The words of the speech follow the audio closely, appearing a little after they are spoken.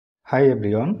Hi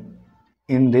everyone,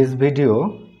 in this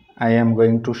video I am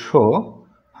going to show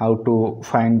how to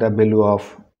find the value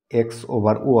of x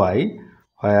over y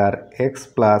where x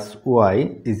plus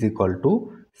y is equal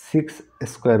to 6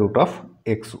 square root of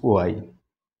xy,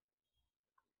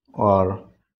 or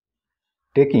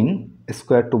taking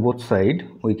square to both sides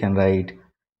we can write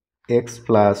x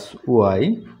plus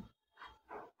y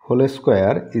whole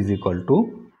square is equal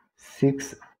to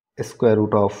 6 square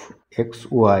root of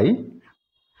xy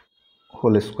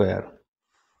whole square,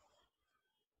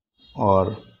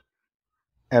 or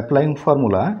applying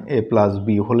formula a plus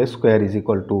b whole square is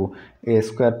equal to a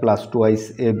square plus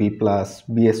twice ab plus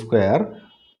b square,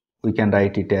 we can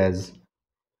write it as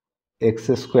x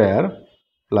square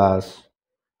plus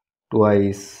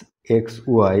twice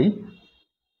xy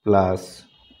plus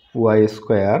y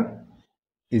square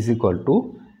is equal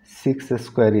to 6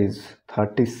 square is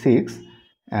 36,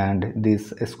 and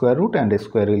this square root and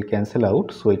square will cancel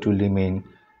out, so it will remain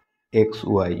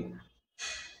xy.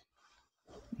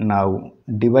 Now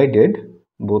divided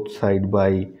both sides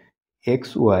by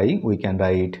xy, we can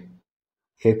write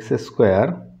x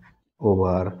square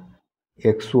over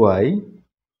xy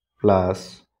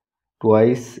plus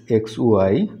twice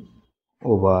xy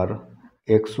over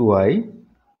xy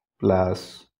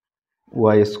plus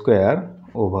y square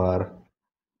over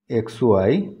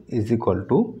xy is equal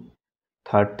to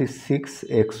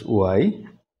 36xy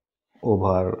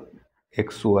over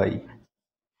xy,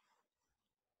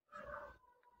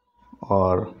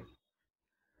 or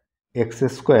x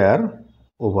square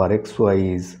over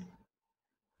xy is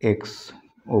x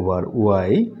over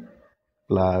y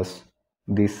plus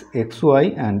this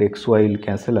xy and xy will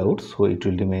cancel out, so it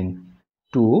will remain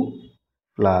 2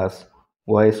 plus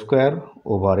y square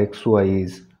over xy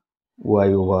is y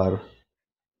over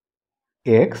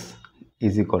x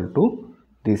is equal to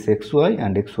this xy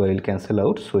and xy will cancel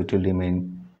out, so it will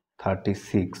remain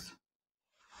 36,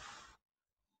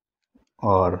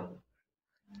 or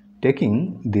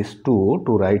taking this 2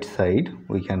 to right side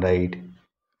we can write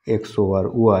x over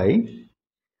y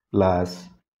plus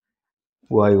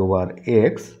y over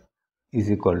x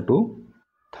is equal to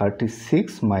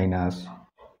 36 minus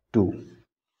 2,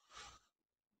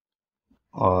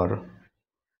 or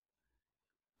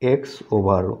x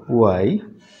over y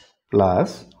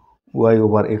plus y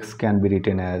over x can be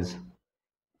written as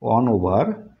 1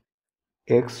 over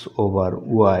x over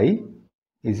y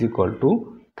is equal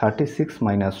to 36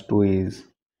 minus 2 is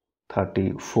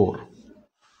 34,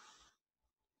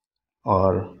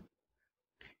 or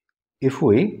if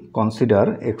we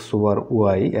consider x over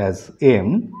y as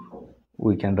m,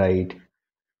 we can write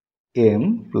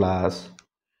m plus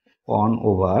 1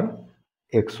 over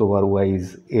x over y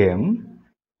is m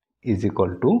is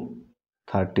equal to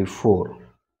 34.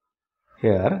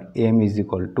 Here m is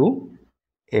equal to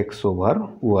x over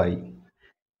y,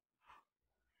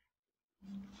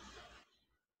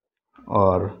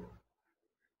 or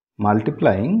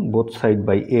multiplying both sides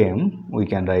by m, we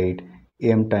can write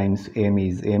m times m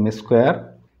is m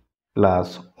square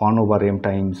plus 1 over m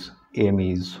times m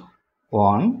is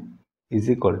 1 is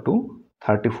equal to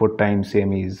 34 times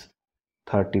m is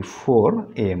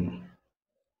 34m,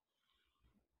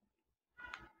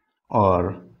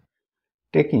 or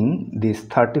taking this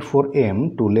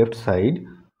 34m to left side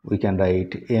we can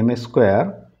write m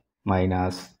square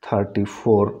minus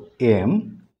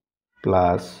 34m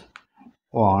plus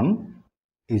 1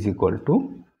 is equal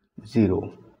to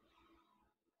 0,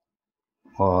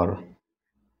 or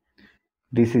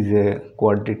this is a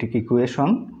quadratic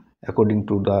equation. According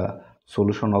to the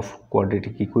solution of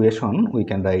quadratic equation we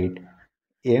can write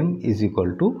m is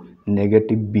equal to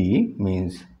negative b,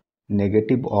 means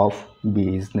negative of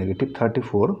b is negative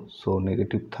 34, so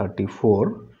negative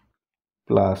 34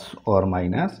 plus or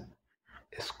minus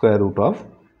square root of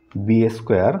b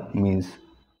square means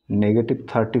negative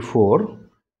 34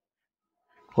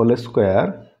 whole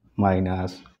square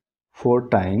minus 4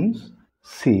 times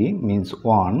c means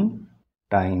 1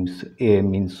 times a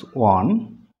means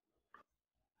 1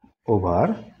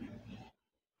 over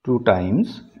 2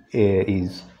 times a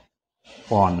is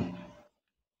 1,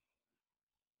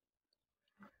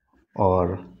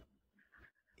 or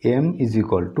m is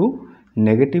equal to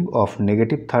negative of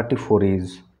negative 34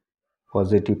 is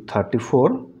positive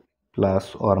 34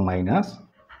 plus or minus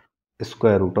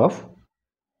square root of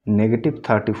negative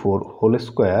 34 whole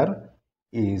square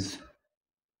is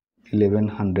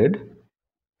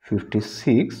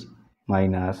 1156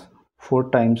 minus 4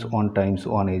 times 1 times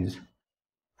 1 is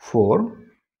 4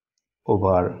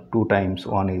 over 2 times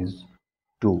 1 is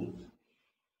 2,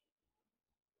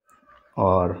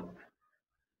 or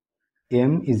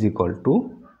m is equal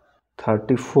to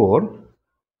 34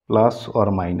 plus or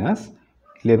minus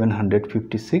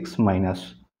 1156 minus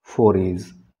 4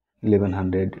 is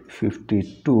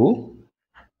 1152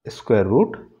 square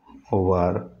root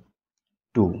over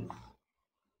 2,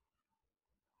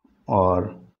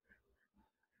 or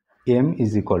m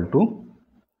is equal to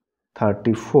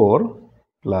 34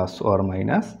 plus or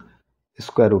minus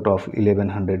square root of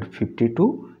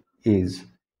 1152 is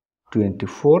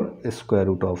 24 square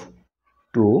root of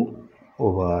 2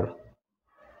 over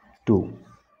 2,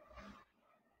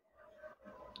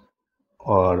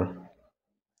 or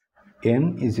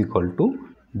m is equal to,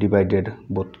 divided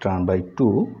both term by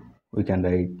 2, we can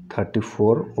write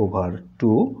 34 over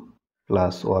 2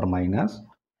 plus or minus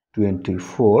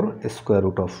 24 square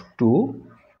root of 2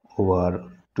 over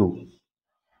 2.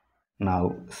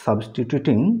 Now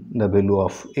substituting the value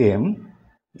of m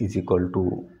is equal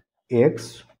to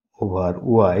x over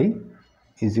y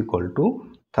is equal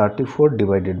to 34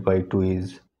 divided by 2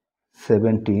 is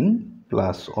 17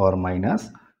 plus or minus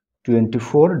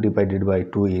 24 divided by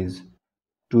 2 is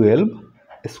 12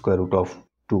 square root of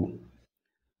 2.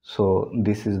 So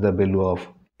this is the value of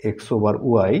x over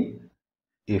y.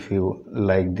 If you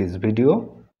like this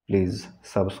video, please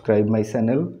subscribe my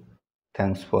channel.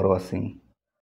 Thanks for watching.